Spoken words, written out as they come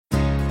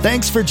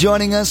Thanks for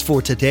joining us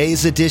for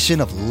today's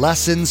edition of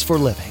Lessons for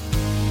Living.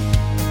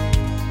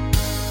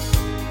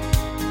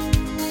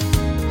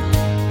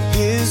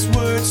 His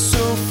word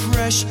so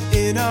fresh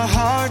in our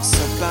hearts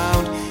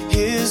abound.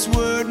 His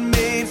word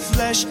made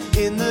flesh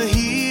in the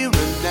here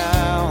and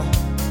now.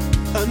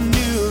 A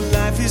new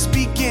life is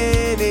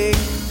beginning.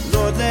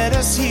 Lord, let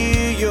us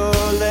hear your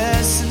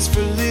lessons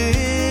for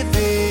living.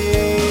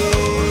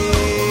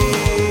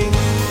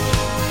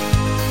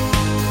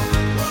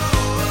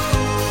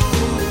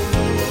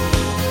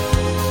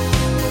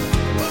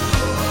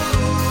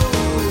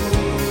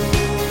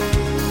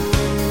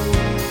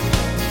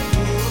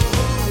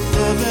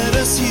 Lord, let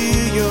us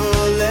hear your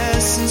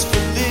lessons for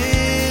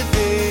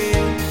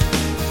living.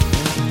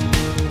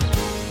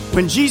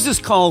 When Jesus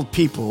called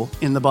people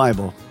in the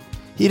Bible,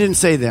 he didn't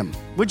say to them,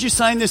 would you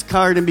sign this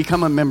card and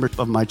become a member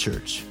of my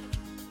church?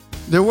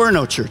 There were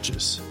no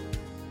churches.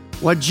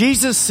 What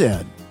Jesus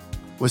said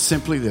was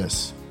simply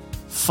this: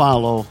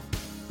 follow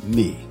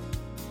me.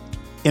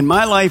 In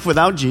my life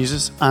without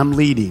Jesus, I'm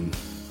leading.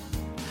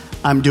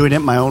 I'm doing it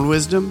my own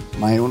wisdom,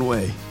 my own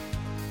way.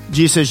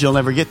 Jesus says you'll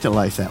never get to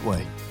life that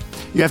way.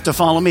 You have to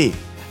follow me.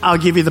 I'll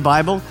give you the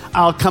Bible.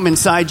 I'll come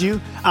inside you.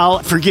 I'll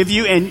forgive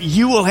you, and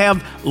you will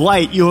have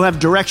light. You'll have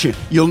direction.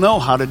 You'll know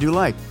how to do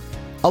life.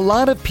 A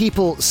lot of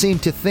people seem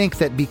to think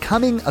that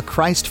becoming a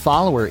Christ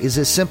follower is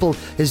as simple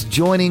as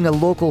joining a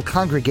local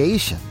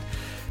congregation.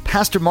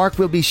 Pastor Mark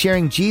will be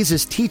sharing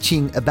Jesus'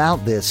 teaching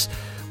about this.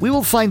 We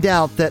will find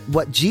out that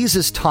what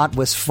Jesus taught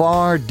was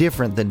far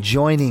different than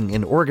joining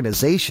an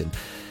organization.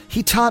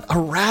 He taught a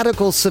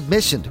radical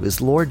submission to his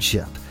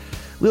lordship.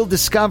 We'll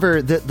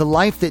discover that the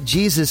life that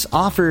Jesus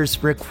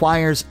offers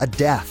requires a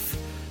death.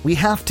 We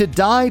have to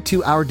die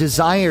to our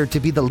desire to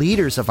be the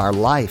leaders of our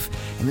life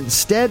and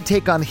instead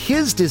take on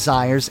his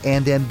desires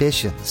and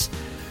ambitions.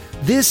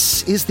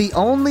 This is the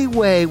only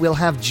way we'll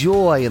have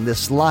joy in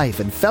this life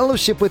and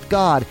fellowship with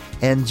God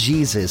and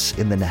Jesus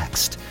in the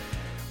next.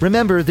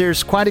 Remember,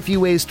 there's quite a few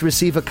ways to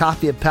receive a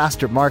copy of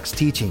Pastor Mark's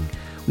teaching.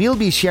 We'll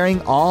be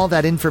sharing all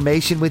that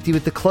information with you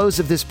at the close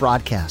of this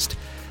broadcast.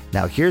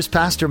 Now here's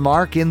Pastor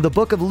Mark in the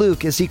book of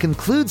Luke as he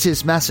concludes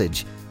his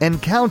message,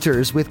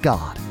 Encounters with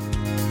God.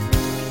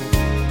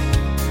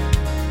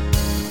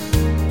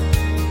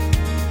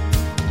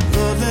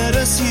 Let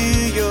us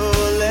hear your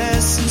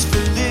lessons for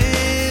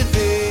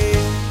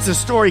living. The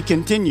story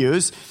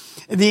continues.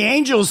 The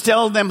angels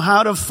tell them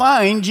how to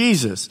find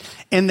Jesus.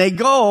 And they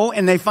go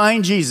and they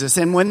find Jesus.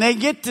 And when they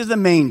get to the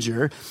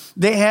manger,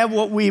 they have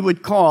what we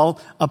would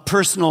call a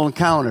personal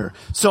encounter.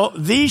 So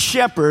these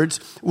shepherds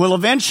will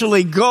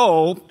eventually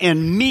go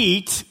and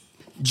meet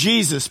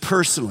Jesus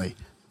personally.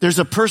 There's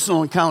a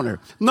personal encounter.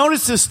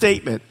 Notice this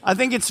statement. I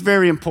think it's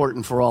very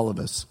important for all of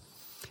us.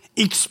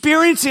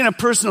 Experiencing a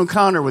personal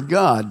encounter with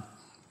God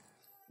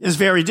is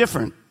very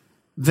different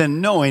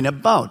than knowing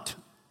about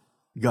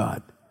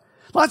God.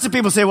 Lots of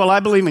people say, well, I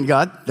believe in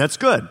God. That's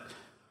good.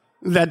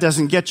 That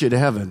doesn't get you to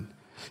heaven.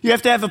 You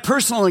have to have a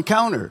personal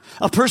encounter,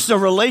 a personal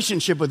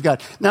relationship with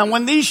God. Now,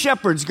 when these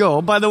shepherds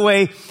go, by the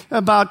way,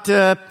 about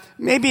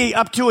maybe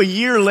up to a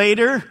year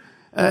later,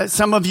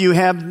 some of you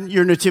have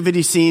your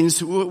nativity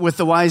scenes with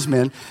the wise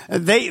men.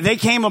 They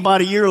came about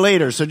a year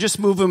later, so just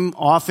move them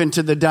off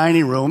into the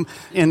dining room,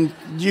 and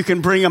you can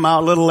bring them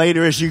out a little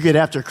later as you get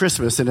after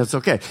Christmas, and it's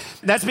okay.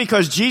 That's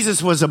because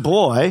Jesus was a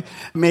boy,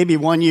 maybe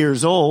 1 year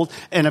old,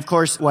 and of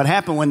course, what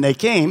happened when they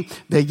came,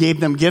 they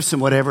gave them gifts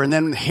and whatever, and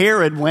then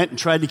Herod went and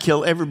tried to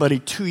kill everybody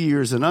 2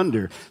 years and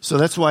under. So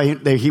that's why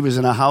he was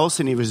in a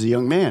house and he was a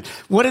young man.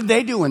 What did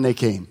they do when they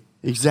came?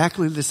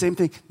 Exactly the same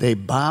thing. They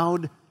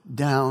bowed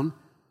down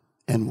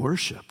and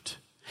worshiped.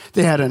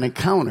 They had an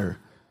encounter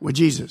with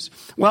Jesus.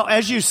 Well,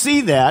 as you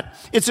see that,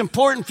 it's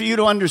important for you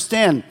to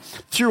understand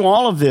through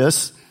all of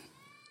this,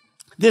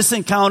 this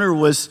encounter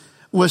was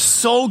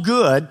so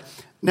good.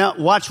 Now,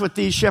 watch what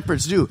these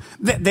shepherds do.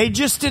 They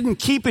just didn't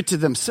keep it to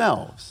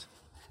themselves.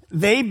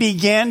 They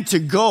began to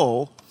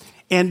go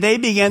and they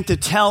began to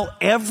tell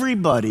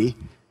everybody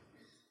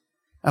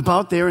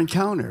about their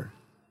encounter.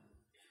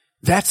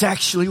 That's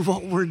actually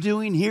what we're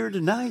doing here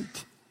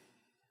tonight.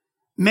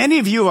 Many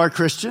of you are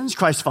Christians,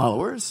 Christ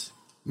followers.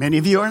 Many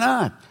of you are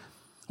not.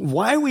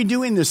 Why are we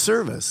doing this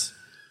service?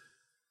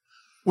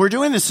 We're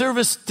doing the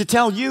service to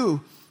tell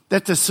you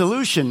that the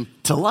solution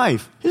to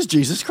life is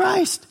Jesus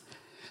Christ.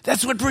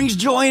 That's what brings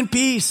joy and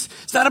peace.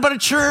 It's not about a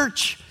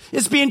church.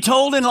 It's being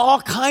told in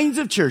all kinds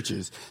of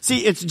churches. See,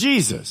 it's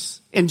Jesus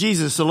and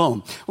Jesus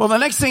alone. Well, the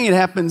next thing that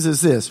happens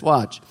is this.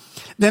 Watch.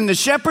 Then the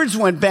shepherds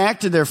went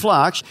back to their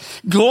flocks,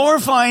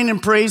 glorifying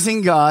and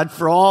praising God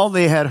for all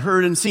they had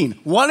heard and seen.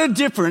 What a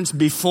difference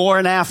before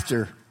and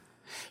after.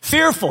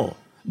 Fearful.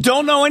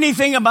 Don't know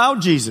anything about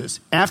Jesus.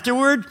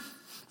 Afterward,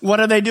 what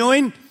are they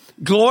doing?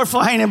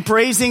 Glorifying and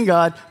praising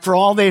God for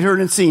all they'd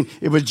heard and seen.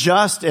 It was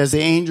just as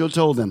the angel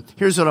told them.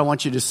 Here's what I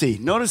want you to see.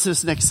 Notice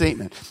this next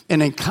statement.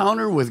 An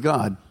encounter with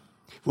God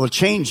will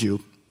change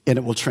you and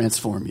it will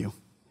transform you.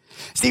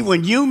 See,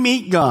 when you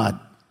meet God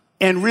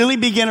and really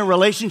begin a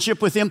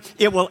relationship with him,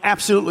 it will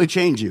absolutely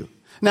change you.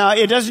 Now,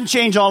 it doesn't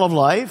change all of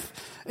life.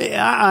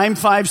 I'm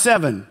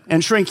 5'7"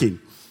 and shrinking.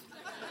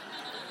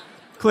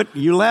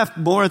 You laughed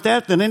more at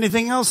that than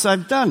anything else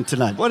I've done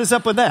tonight. What is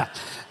up with that?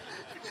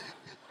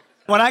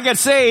 When I got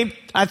saved,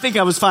 I think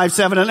I was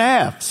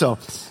 5'7.5". So,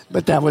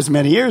 but that was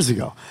many years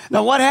ago.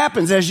 Now, what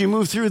happens as you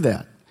move through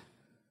that?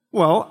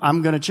 Well,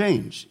 I'm going to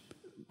change.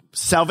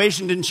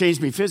 Salvation didn't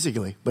change me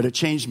physically, but it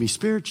changed me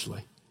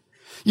spiritually.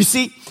 You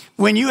see,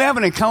 when you have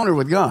an encounter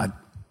with God,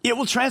 it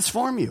will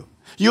transform you.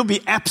 You'll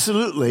be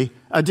absolutely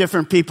a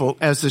different people,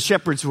 as the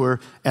shepherds were,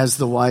 as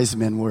the wise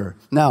men were.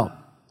 Now,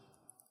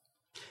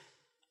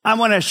 I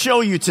want to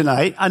show you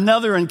tonight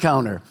another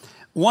encounter.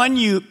 One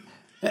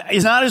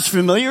is not as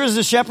familiar as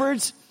the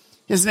shepherds.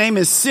 His name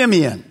is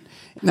Simeon.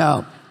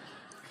 Now,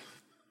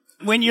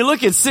 when you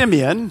look at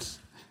Simeon,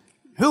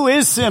 who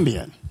is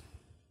Simeon?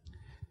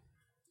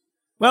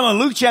 Well, in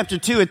Luke chapter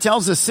 2, it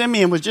tells us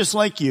Simeon was just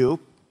like you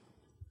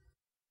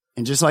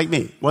and just like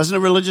me. Wasn't a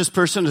religious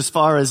person as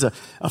far as a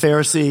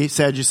Pharisee,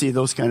 Sadducee,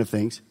 those kind of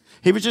things.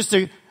 He was just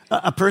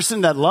a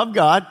person that loved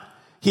God.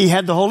 He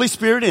had the Holy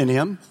Spirit in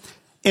him.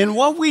 And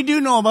what we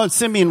do know about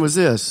Simeon was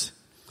this.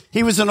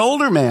 He was an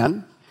older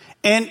man,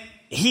 and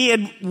he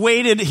had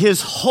waited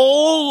his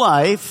whole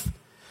life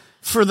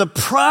for the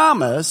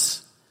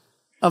promise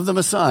of the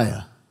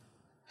Messiah.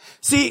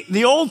 See,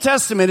 the Old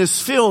Testament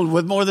is filled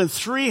with more than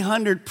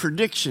 300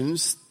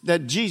 predictions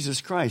that Jesus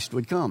Christ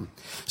would come.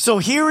 So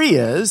here he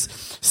is.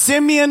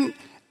 Simeon,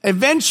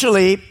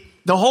 eventually,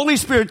 the Holy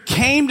Spirit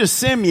came to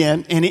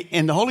Simeon,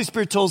 and the Holy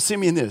Spirit told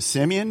Simeon this: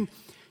 Simeon,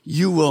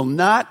 you will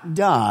not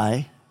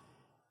die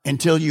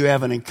until you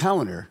have an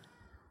encounter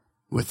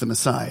with the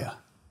Messiah.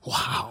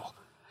 Wow.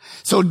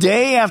 So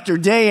day after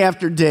day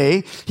after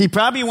day, he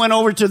probably went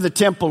over to the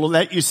temple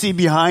that you see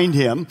behind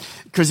him,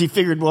 because he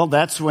figured, well,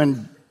 that's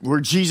where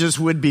Jesus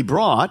would be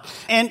brought.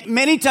 And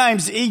many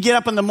times he'd get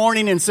up in the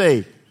morning and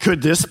say,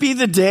 could this be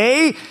the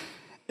day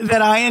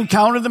that I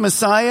encounter the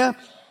Messiah?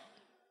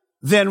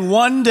 Then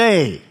one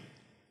day,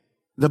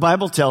 the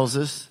Bible tells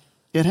us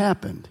it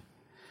happened.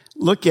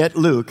 Look at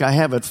Luke. I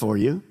have it for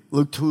you.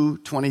 Luke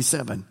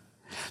 2:27.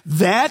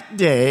 That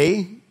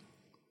day,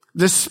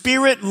 the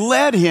Spirit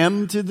led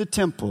him to the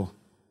temple.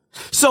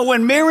 So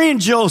when Mary and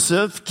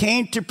Joseph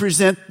came to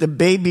present the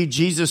baby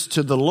Jesus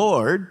to the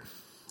Lord,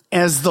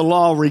 as the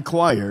law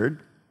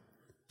required,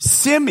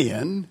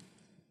 Simeon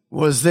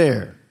was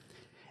there.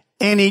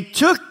 And he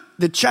took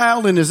the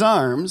child in his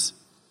arms,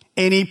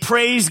 and he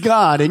praised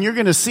God. And you're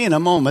going to see in a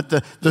moment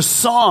the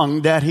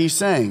song that he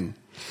sang.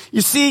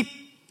 You see,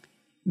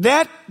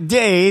 that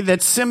day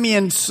that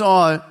Simeon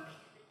saw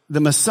the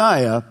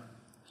Messiah,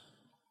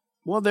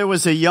 well, there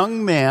was a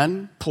young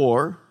man,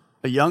 poor,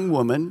 a young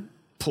woman,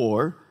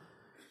 poor,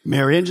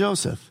 Mary and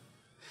Joseph.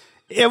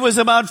 It was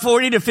about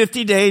 40 to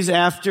 50 days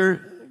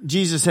after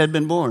Jesus had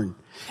been born.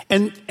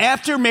 And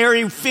after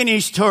Mary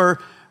finished her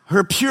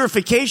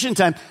purification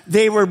time,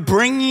 they were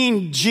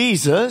bringing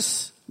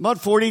Jesus,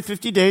 about 40,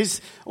 50 days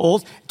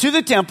old, to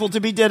the temple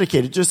to be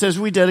dedicated, just as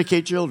we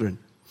dedicate children.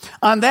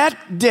 On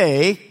that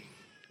day,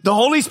 the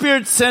Holy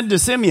Spirit said to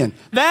Simeon,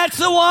 that's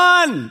the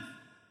one!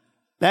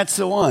 That's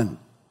the one.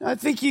 I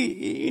think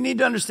you need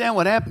to understand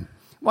what happened.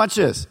 Watch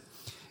this.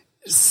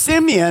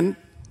 Simeon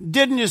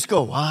didn't just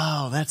go,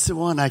 wow, that's the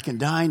one, I can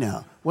die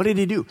now. What did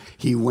he do?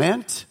 He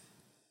went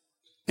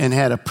and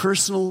had a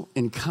personal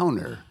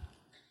encounter.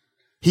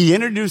 He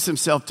introduced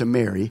himself to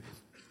Mary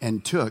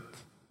and took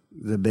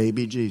the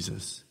baby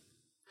Jesus.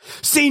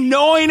 See,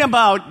 knowing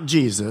about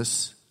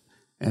Jesus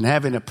and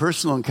having a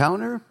personal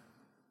encounter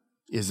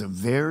is a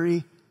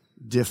very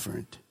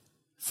different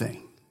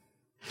thing.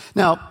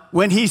 Now,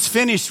 when he's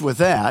finished with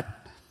that,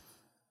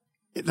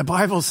 the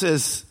Bible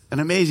says an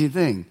amazing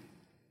thing.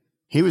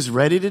 He was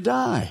ready to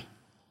die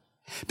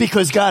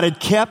because God had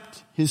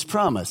kept his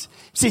promise.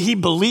 See, he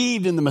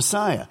believed in the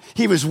Messiah.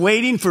 He was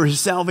waiting for his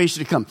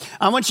salvation to come.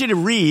 I want you to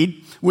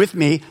read with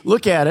me.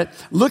 Look at it.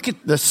 Look at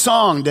the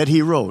song that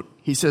he wrote.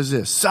 He says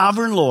this: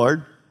 Sovereign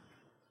Lord,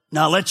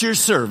 now let your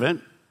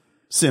servant,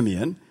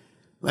 Simeon,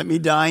 let me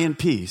die in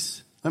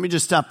peace. Let me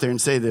just stop there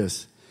and say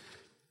this.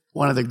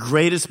 One of the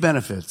greatest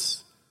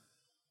benefits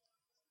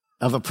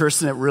of a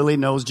person that really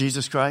knows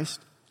Jesus Christ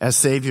as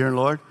Savior and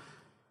Lord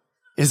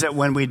is that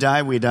when we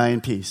die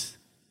in peace.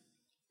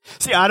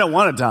 See, I don't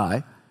want to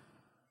die,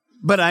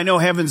 but I know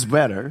heaven's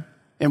better,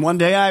 and one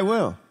day I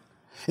will.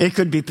 It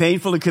could be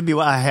painful. It could be,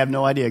 I have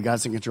no idea.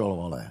 God's in control of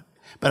all that.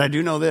 But I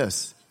do know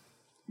this,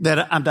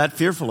 that I'm not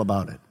fearful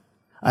about it.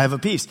 I have a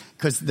peace,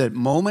 because the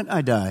moment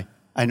I die,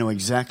 I know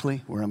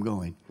exactly where I'm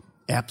going.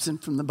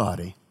 Absent from the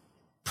body,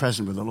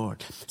 present with the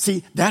Lord.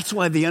 See, that's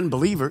why the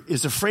unbeliever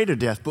is afraid of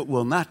death, but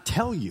will not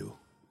tell you.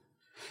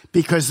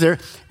 Because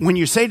when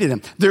you say to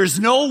them, there's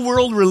no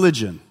world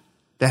religion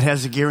that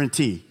has a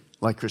guarantee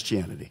like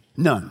Christianity.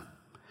 None.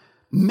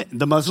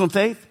 The Muslim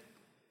faith,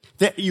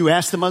 you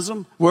ask the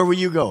Muslim, where will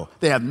you go?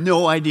 They have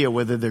no idea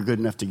whether they're good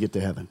enough to get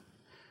to heaven.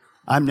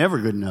 I'm never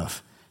good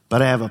enough,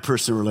 but I have a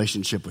personal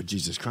relationship with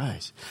Jesus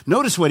Christ.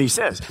 Notice what he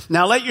says.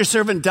 Now let your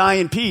servant die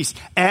in peace,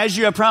 as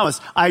you have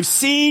promised. I've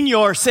seen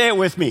say it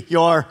with me,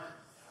 you're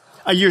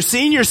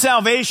seeing your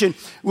salvation,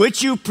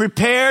 which you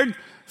prepared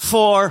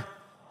for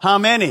how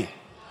many?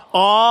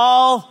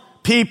 All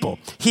people.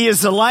 He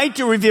is the light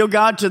to reveal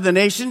God to the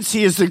nations.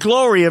 He is the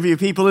glory of your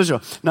people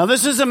Israel. Now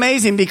this is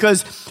amazing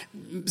because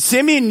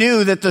Simeon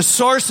knew that the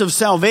source of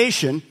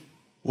salvation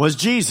was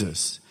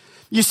Jesus.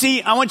 You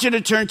see, I want you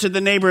to turn to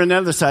the neighbor on the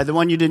other side, the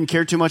one you didn't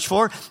care too much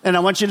for, and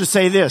I want you to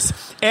say this.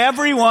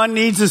 Everyone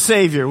needs a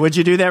Savior. Would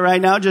you do that right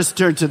now? Just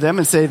turn to them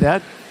and say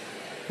that.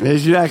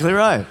 That's exactly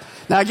right.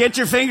 Now get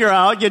your finger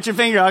out. Get your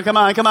finger out. Come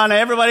on,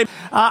 everybody.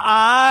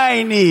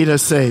 I need a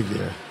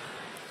Savior.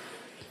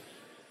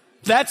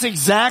 That's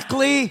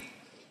exactly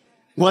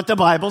what the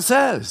Bible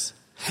says.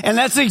 And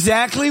that's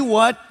exactly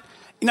what,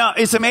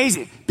 it's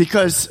amazing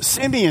because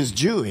Simeon's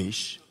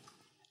Jewish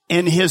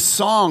and his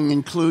song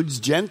includes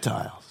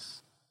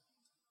Gentiles.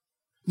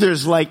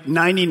 There's like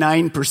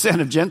 99%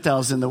 of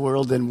Gentiles in the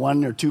world and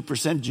 1 or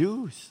 2%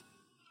 Jews.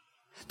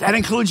 That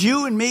includes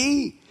you and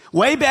me.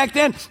 Way back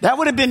then, that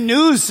would have been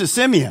news to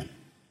Simeon.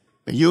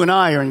 But you and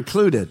I are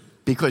included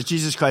because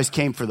Jesus Christ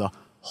came for the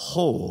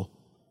whole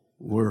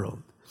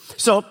world.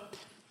 So,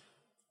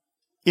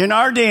 in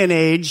our day and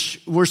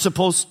age, we're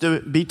supposed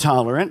to be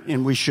tolerant,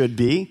 and we should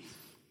be,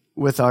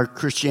 with our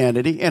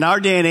Christianity. In our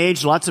day and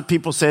age, lots of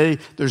people say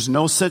there's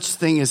no such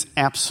thing as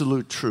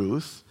absolute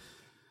truth.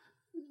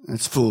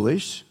 That's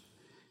foolish.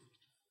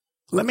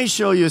 Let me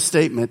show you a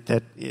statement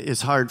that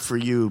is hard for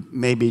you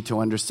maybe to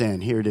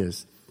understand. Here it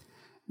is.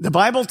 The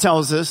Bible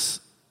tells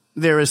us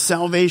there is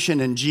salvation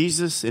in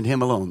Jesus and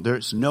Him alone.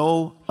 There's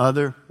no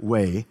other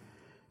way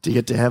to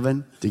get to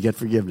heaven, to get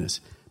forgiveness,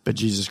 but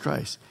Jesus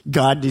Christ.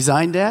 God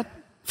designed that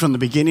from the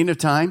beginning of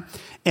time.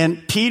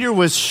 And Peter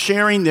was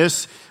sharing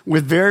this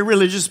with very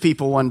religious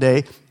people one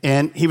day,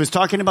 and he was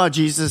talking about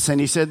Jesus, and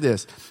he said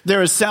this,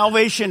 there is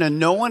salvation in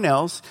no one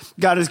else.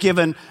 God has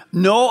given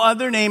no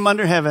other name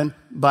under heaven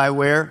by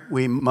where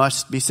we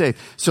must be saved.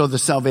 So the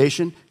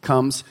salvation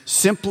comes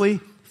simply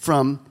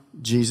from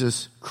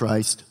Jesus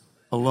Christ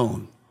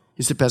alone.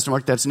 You said, Pastor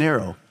Mark, that's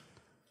narrow.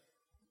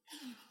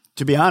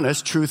 To be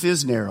honest, truth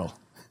is narrow.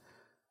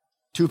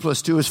 2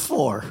 + 2 is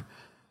 4.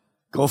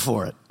 Go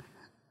for it.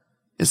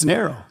 It's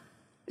narrow.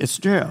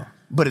 It's narrow,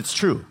 but it's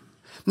true.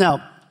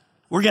 Now,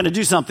 we're going to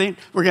do something.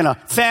 We're going to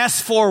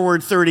fast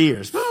forward 30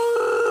 years.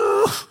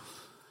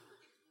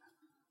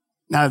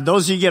 Now,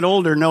 those of you get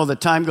older know that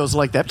time goes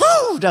like that,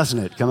 doesn't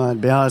it? Come on,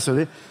 be honest with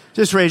you.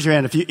 Just raise your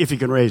hand if you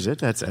can raise it.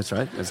 That's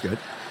right. That's good.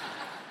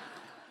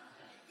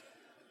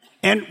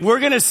 And we're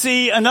going to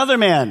see another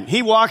man.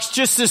 He walks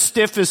just as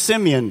stiff as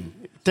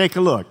Simeon. Take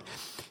a look.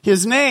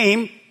 His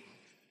name,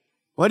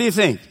 what do you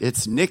think?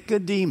 It's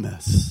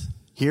Nicodemus.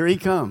 Here he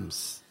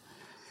comes.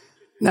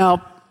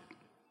 Now,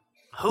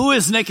 who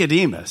is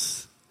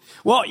Nicodemus?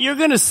 Well, you're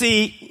going to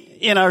see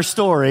in our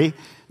story,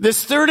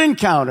 this third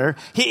encounter,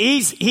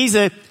 he's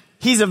a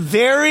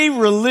very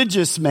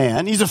religious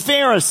man. He's a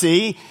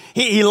Pharisee.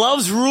 He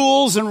loves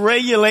rules and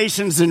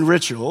regulations and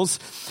rituals.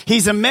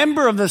 He's a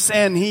member of the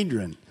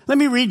Sanhedrin. Let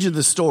me read you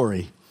the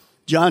story.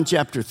 John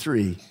chapter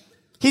 3.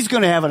 He's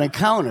going to have an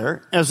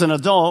encounter as an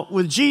adult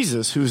with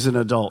Jesus, who's an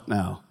adult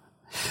now.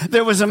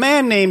 There was a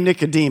man named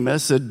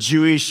Nicodemus, a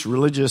Jewish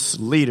religious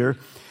leader,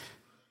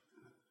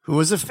 who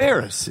was a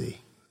Pharisee.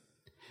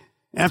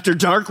 After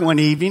dark one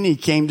evening, he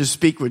came to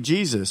speak with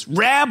Jesus.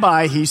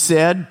 Rabbi, he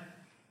said,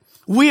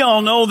 we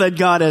all know that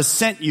God has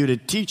sent you to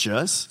teach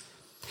us.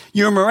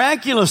 Your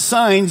miraculous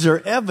signs are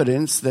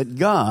evidence that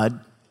God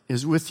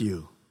is with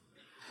you.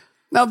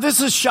 Now,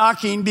 this is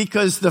shocking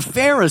because the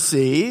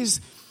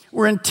Pharisees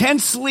were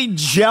intensely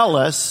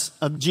jealous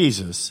of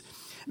Jesus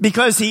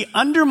because he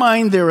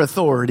undermined their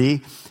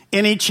authority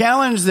and he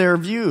challenged their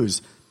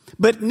views.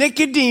 But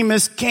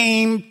Nicodemus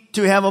came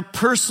to have a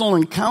personal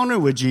encounter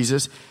with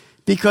Jesus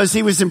because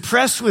he was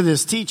impressed with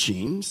his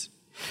teachings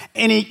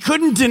and he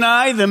couldn't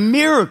deny the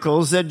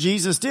miracles that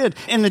Jesus did.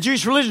 And the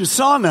Jewish religion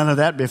saw none of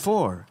that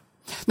before.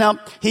 Now,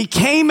 he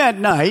came at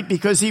night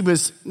because he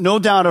was no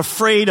doubt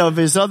afraid of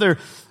his other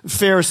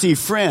Pharisee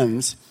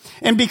friends.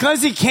 And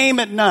because he came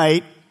at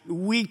night,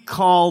 we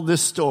call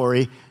this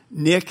story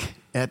Nick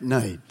at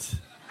Night.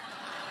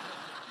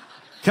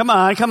 Come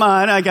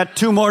on. I got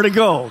 2 more to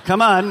go.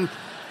 Come on.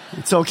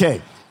 It's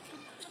okay.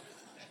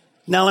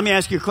 Now, let me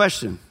ask you a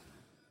question.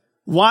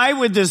 Why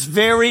would this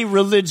very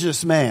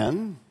religious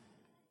man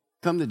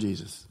come to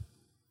Jesus?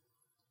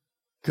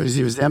 Because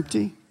he was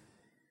empty,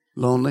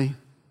 lonely,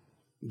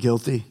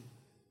 guilty,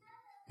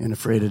 and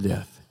afraid of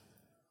death.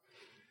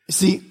 You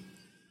see,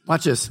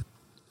 watch this.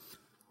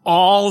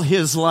 All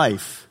his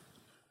life,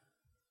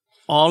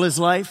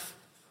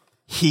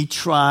 he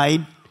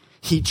tried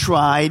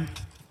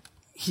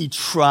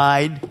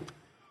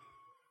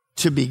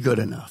to be good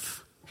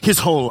enough. His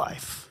whole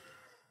life.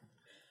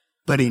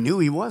 But he knew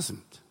he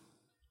wasn't.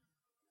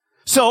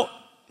 So,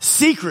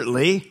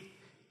 secretly,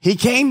 he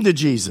came to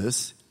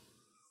Jesus,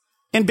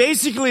 and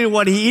basically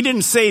he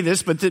didn't say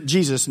this, but that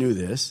Jesus knew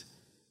this.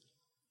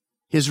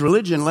 His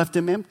religion left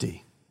him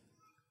empty.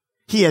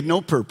 He had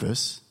no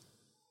purpose,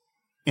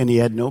 and he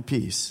had no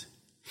peace.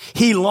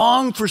 He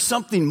longed for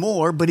something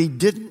more, but he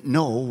didn't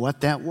know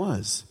what that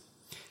was.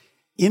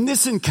 In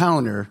this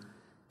encounter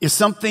is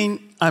something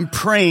I'm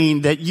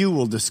praying that you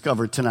will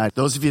discover tonight.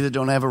 Those of you that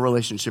don't have a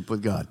relationship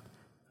with God.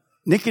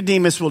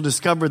 Nicodemus will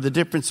discover the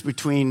difference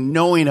between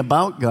knowing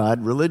about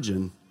God,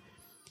 religion,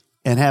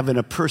 and having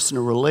a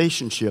personal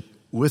relationship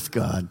with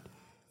God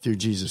through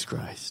Jesus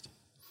Christ.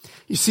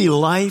 You see,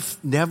 life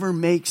never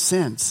makes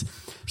sense.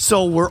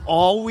 So we're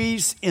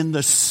always in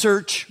the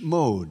search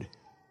mode.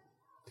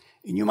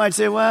 And you might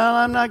say, well,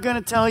 I'm not going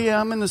to tell you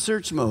I'm in the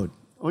search mode.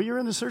 Oh, you're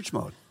in the search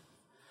mode.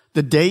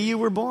 The day you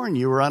were born,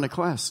 you were on a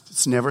quest.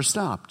 It's never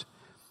stopped.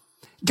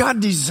 God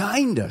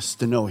designed us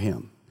to know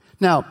him.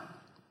 Now,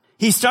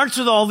 he starts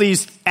with all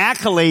these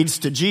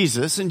accolades to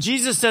Jesus, and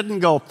Jesus doesn't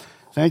go,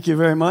 thank you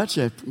very much.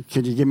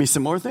 Could you give me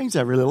some more things?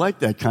 I really like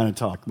that kind of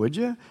talk, would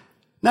you?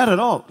 Not at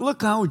all.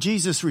 Look how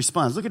Jesus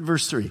responds. Look at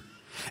verse 3.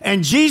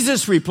 And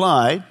Jesus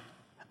replied,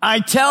 I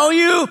tell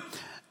you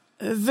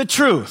the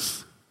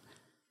truth.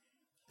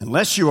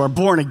 Unless you are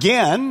born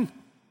again,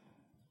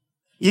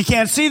 you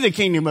can't see the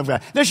kingdom of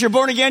God. Unless you're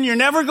born again, you're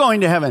never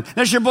going to heaven.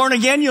 Unless you're born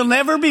again, you'll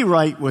never be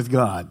right with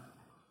God.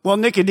 Well,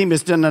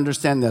 Nicodemus didn't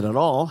understand that at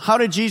all. How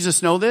did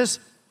Jesus know this?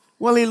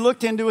 Well, he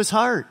looked into his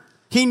heart.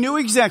 He knew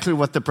exactly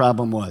what the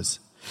problem was.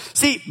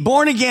 See,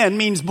 born again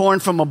means born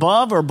from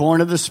above or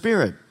born of the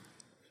Spirit.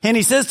 And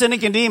he says to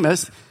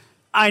Nicodemus,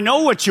 I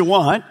know what you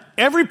want.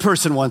 Every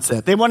person wants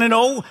that. They want to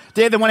know,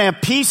 they want to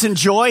have peace and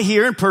joy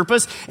here and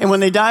purpose. And when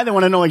they die, they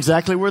want to know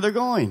exactly where they're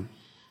going.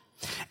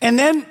 And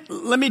then,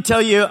 let me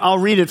tell you, I'll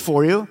read it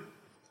for you.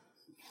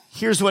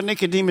 Here's what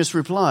Nicodemus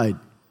replied.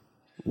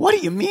 What do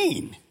you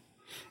mean?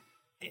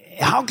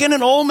 How can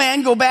an old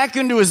man go back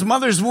into his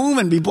mother's womb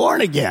and be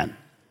born again?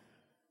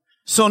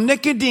 So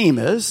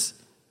Nicodemus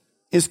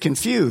is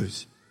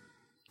confused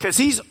because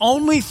he's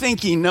only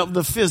thinking of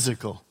the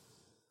physical.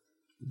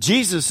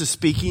 Jesus is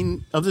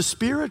speaking of the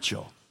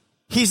spiritual.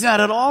 He's not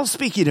at all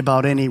speaking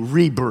about any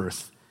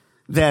rebirth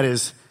that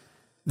is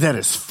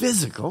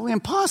physical,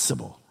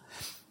 impossible.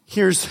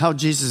 Here's how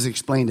Jesus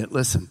explained it.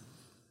 Listen.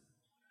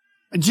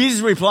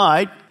 Jesus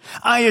replied,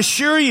 I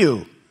assure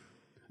you,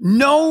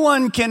 no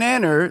one can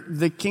enter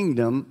the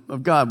kingdom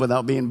of God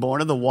without being born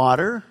of the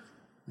water.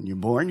 When you're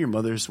born, your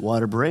mother's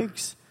water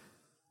breaks,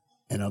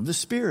 and of the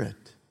Spirit.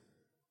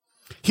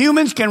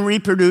 Humans can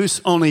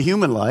reproduce only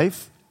human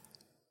life,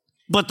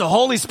 but the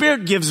Holy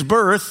Spirit gives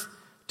birth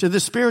to the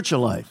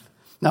spiritual life.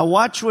 Now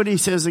watch what he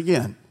says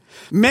again.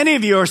 Many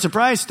of you are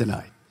surprised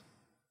tonight.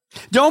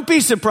 Don't be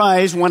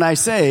surprised when I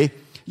say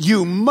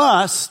you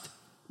must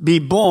be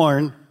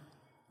born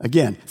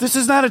again. This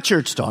is not a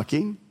church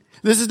talking.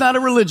 This is not a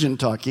religion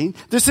talking.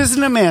 This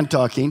isn't a man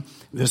talking.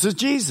 This is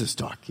Jesus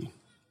talking.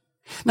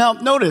 Now,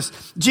 notice,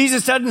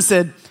 Jesus doesn't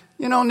say,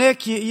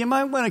 Nick, you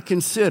might want to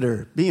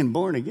consider being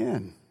born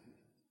again.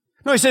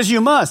 No, he says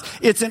you must.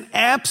 It's an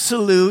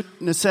absolute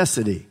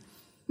necessity.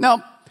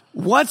 Now,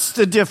 what's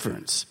the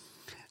difference?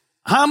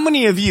 How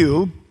many of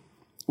you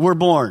were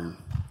born?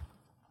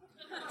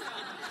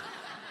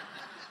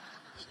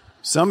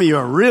 Some of you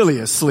are really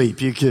asleep.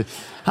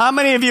 How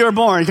many of you are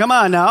born? Come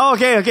on now.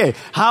 Okay.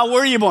 How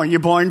were you born? You're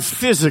born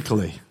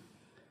physically.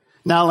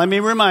 Now, let me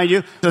remind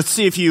you. Let's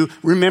see if you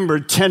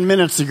remembered 10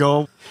 minutes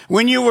ago.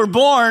 When you were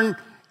born,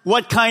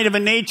 what kind of a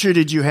nature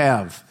did you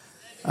have?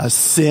 A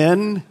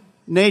sin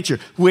nature.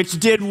 Which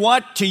did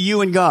what to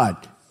you and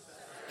God?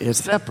 It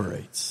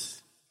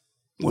separates.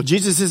 Well,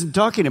 Jesus isn't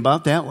talking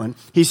about that one.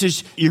 He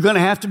says, you're going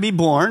to have to be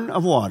born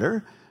of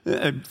water.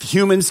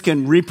 Humans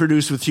can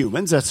reproduce with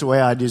humans. That's the way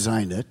I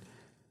designed it.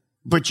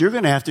 But you're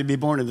going to have to be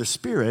born of the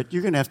Spirit.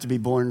 You're going to have to be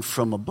born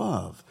from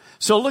above.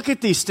 So look at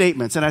these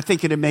statements, and I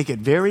think it'll make it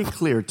very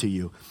clear to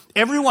you.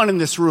 Everyone in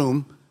this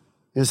room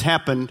has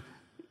happened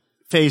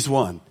phase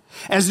one.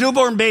 As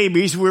newborn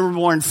babies, we were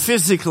born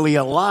physically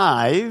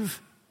alive,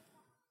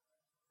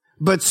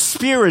 but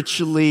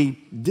spiritually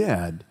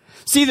dead.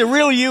 See, the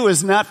real you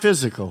is not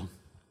physical.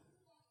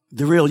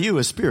 The real you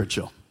is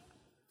spiritual.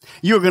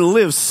 You're going to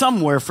live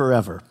somewhere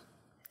forever.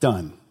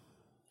 Done.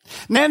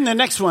 And then the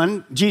next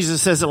one,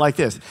 Jesus says it like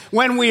this.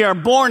 When we are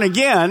born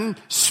again,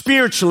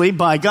 spiritually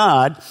by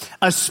God,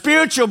 a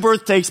spiritual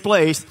birth takes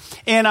place,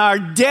 and our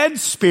dead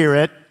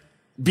spirit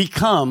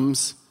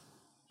becomes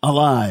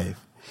alive.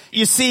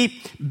 You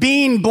see,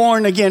 being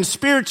born again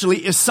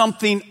spiritually is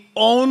something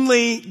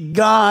only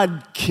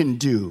God can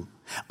do.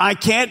 I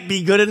can't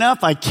be good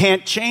enough. I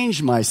can't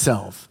change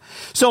myself.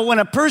 So when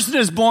a person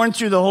is born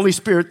through the Holy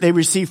Spirit, they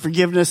receive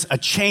forgiveness, a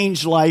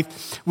changed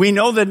life. We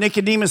know that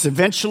Nicodemus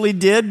eventually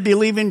did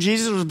believe in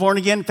Jesus, was born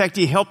again. In fact,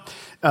 he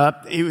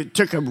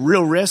took a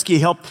real risk. He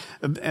helped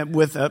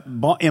with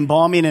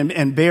embalming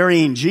and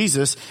burying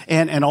Jesus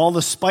and all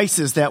the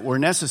spices that were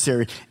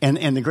necessary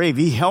and the grave.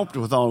 He helped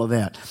with all of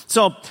that.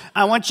 So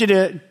I want you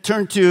to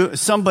turn to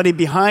somebody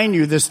behind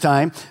you this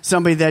time,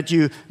 somebody that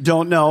you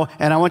don't know,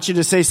 and I want you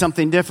to say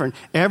something different.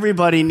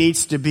 Everybody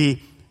needs to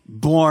be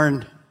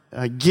born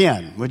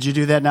again. Would you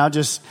do that now?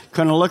 Just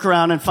kind of look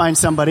around and find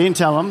somebody and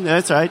tell them.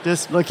 That's right.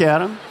 Just look at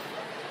them.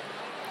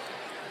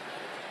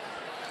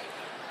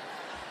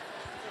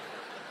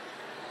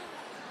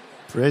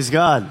 Praise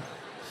God.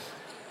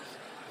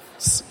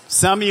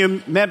 Some of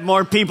you met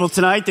more people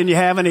tonight than you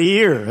have in a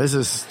year. This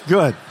is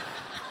good.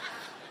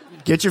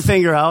 Get your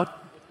finger out.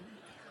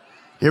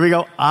 Here we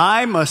go.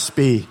 I must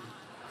be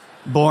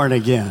born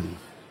again.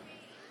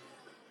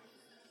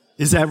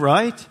 Is that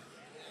right?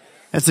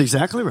 That's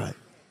exactly right.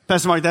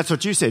 Pastor Mark, that's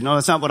what you said. No,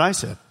 that's not what I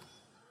said.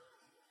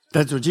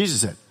 That's what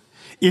Jesus said.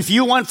 If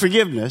you want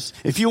forgiveness,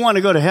 if you want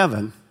to go to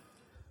heaven,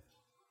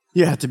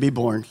 you have to be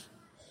born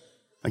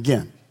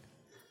again.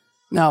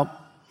 Now,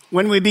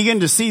 when we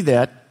begin to see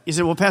that, you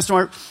say, well, Pastor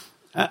Mark,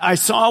 I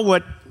saw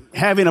what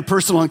having a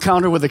personal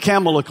encounter with a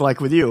camel looked like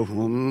with you.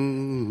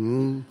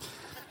 Mm-hmm.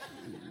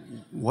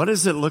 What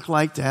does it look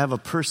like to have a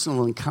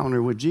personal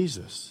encounter with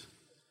Jesus?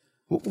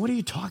 What are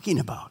you talking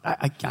about?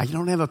 I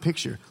don't have a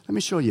picture. Let me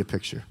show you a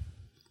picture.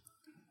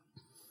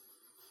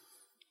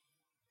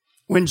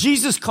 When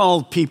Jesus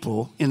called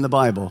people in the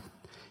Bible,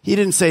 he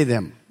didn't say to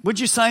them, would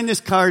you sign this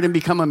card and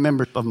become a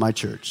member of my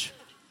church?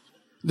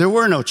 There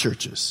were no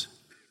churches.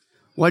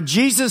 What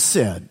Jesus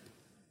said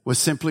was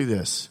simply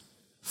this: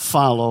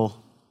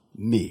 follow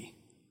me.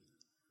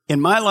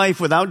 In my life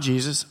without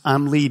Jesus,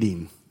 I'm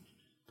leading.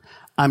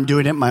 I'm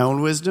doing it my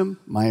own wisdom,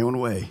 my own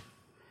way.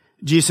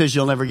 Jesus says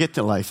you'll never get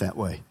to life that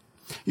way.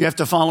 You have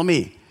to follow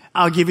me.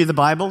 I'll give you the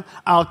Bible.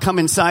 I'll come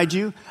inside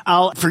you.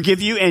 I'll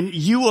forgive you, and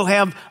you will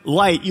have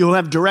light. You'll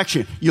have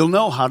direction. You'll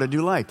know how to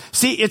do life.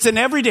 See, it's an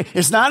everyday.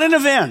 It's not an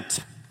event.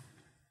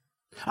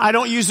 I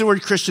don't use the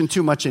word Christian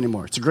too much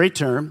anymore. It's a great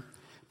term,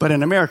 but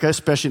in America,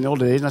 especially in the old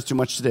days, not too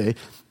much today,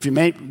 if you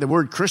make the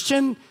word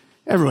Christian,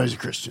 everybody's a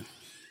Christian.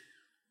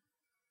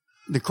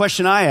 The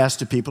question I ask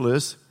to people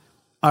is,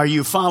 are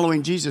you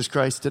following Jesus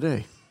Christ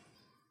today?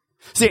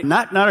 See,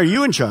 not are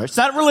you in charge. It's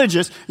not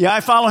religious. Yeah, I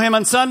follow him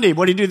on Sunday.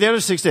 What do you do the other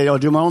 6 days? I'll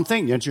do my own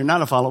thing. Yet you're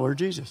not a follower of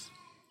Jesus.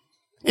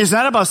 It's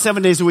not about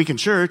 7 days a week in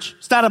church.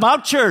 It's not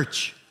about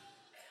church.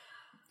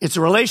 It's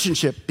a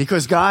relationship,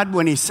 because God,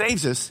 when he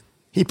saves us,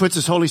 he puts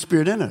his Holy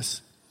Spirit in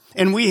us.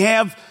 And we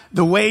have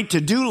the way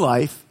to do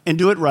life and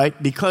do it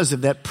right because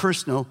of that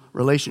personal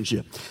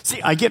relationship.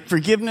 See, I get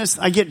forgiveness,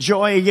 I get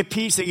joy, I get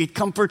peace, I get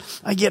comfort,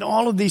 I get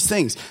all of these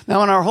things.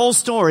 Now, in our whole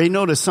story,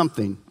 notice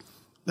something.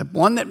 The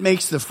one that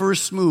makes the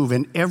first move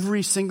in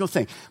every single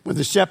thing. With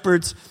the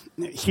shepherds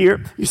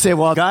here, you say,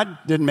 well, God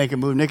didn't make a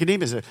move.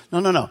 Nicodemus did.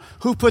 No.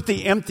 Who put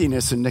the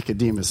emptiness in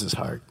Nicodemus'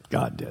 heart?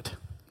 God did.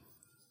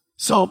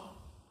 So,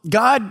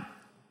 God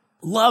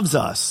loves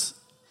us.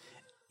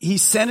 He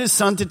sent his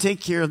son to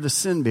take care of the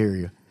sin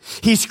barrier.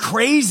 He's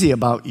crazy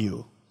about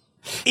you.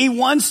 He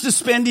wants to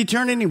spend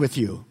eternity with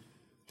you.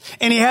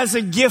 And he has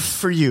a gift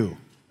for you.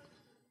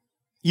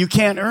 You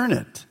can't earn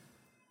it.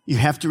 You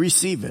have to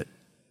receive it.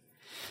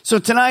 So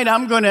tonight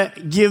I'm going to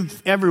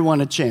give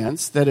everyone a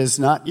chance that is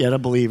not yet a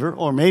believer,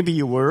 or maybe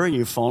you were and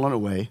you've fallen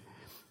away.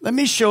 Let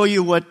me show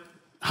you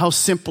how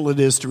simple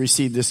it is to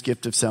receive this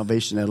gift of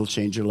salvation that'll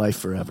change your life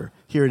forever.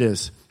 Here it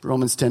is,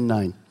 Romans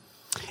 10:9.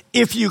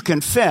 If you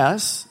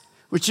confess,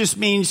 which just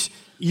means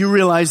you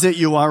realize that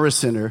you are a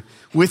sinner,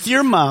 with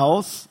your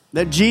mouth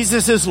that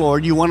Jesus is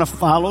Lord, you want to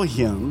follow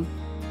him,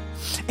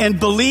 and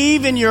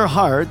believe in your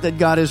heart that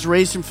God has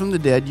raised him from the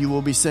dead, you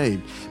will be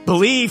saved.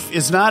 Belief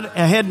is not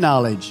a head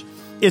knowledge.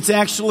 It's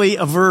actually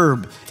a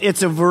verb.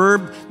 It's a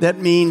verb that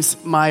means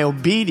my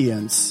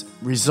obedience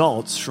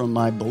results from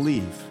my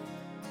belief.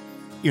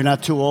 You're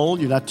not too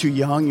old. You're not too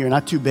young. You're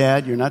not too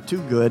bad. You're not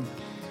too good.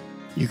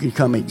 You can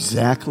come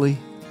exactly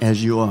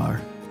as you are.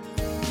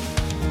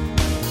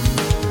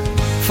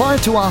 Far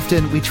too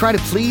often, we try to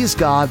please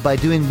God by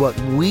doing what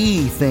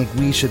we think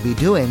we should be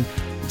doing,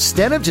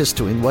 instead of just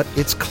doing what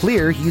it's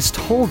clear he's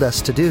told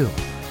us to do.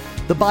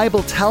 The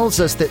Bible tells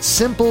us that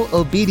simple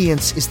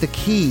obedience is the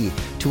key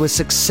to a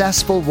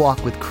successful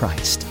walk with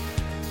Christ.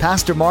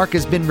 Pastor Mark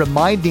has been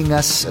reminding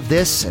us of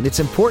this, and it's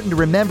important to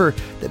remember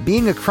that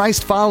being a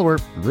Christ follower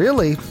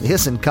really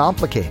isn't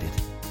complicated.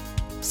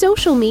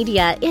 Social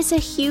media is a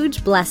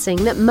huge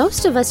blessing that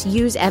most of us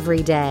use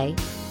every day.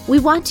 We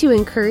want to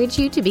encourage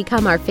you to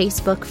become our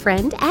Facebook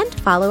friend and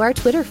follow our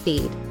Twitter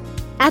feed.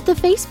 At the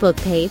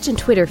Facebook page and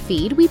Twitter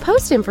feed, we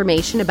post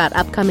information about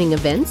upcoming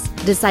events,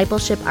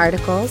 discipleship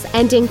articles,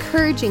 and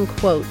encouraging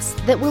quotes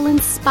that will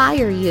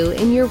inspire you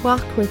in your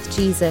walk with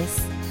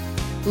Jesus.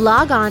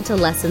 Log on to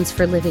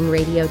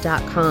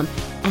lessonsforlivingradio.com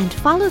and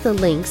follow the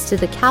links to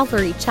the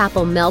Calvary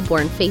Chapel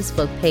Melbourne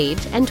Facebook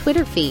page and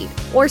Twitter feed,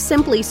 or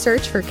simply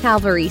search for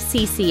Calvary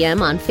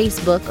CCM on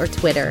Facebook or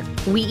Twitter.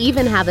 We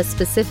even have a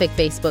specific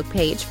Facebook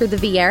page for the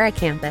Viera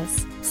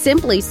campus.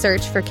 Simply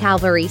search for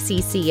Calvary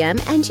CCM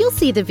and you'll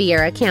see the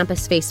Viera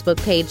campus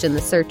Facebook page in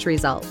the search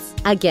results.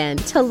 Again,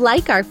 to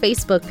like our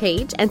Facebook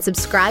page and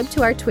subscribe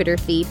to our Twitter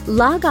feed,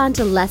 log on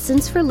to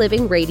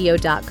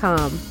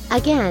lessonsforlivingradio.com.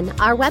 Again,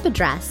 our web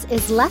address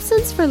is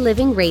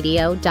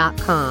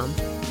lessonsforlivingradio.com.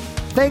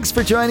 Thanks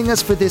for joining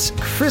us for this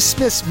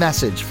Christmas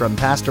message from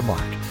Pastor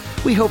Mark.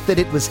 We hope that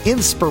it was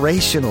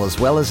inspirational as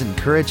well as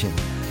encouraging.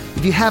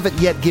 If you haven't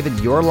yet given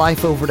your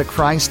life over to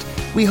Christ,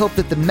 we hope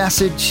that the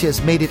message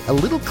has made it a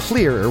little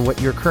clearer what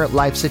your current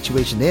life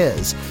situation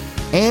is,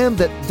 and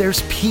that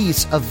there's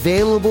peace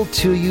available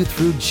to you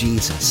through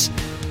Jesus.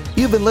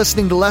 You've been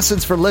listening to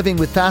Lessons for Living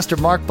with Pastor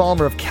Mark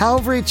Balmer of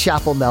Calvary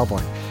Chapel,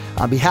 Melbourne.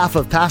 On behalf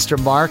of Pastor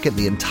Mark and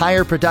the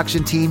entire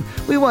production team,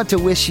 we want to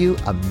wish you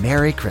a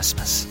Merry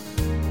Christmas.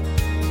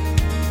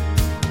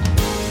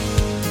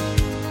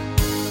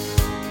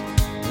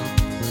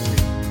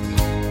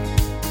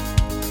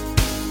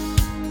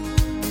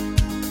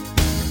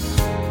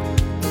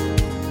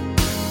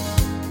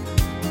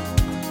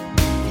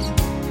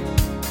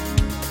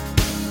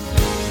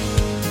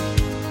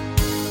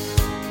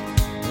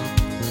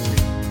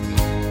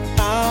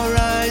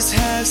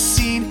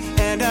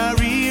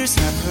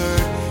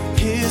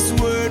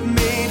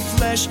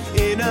 flesh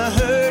in a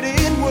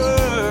hurting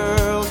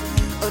world.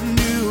 A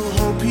new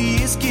hope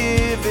he is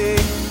giving.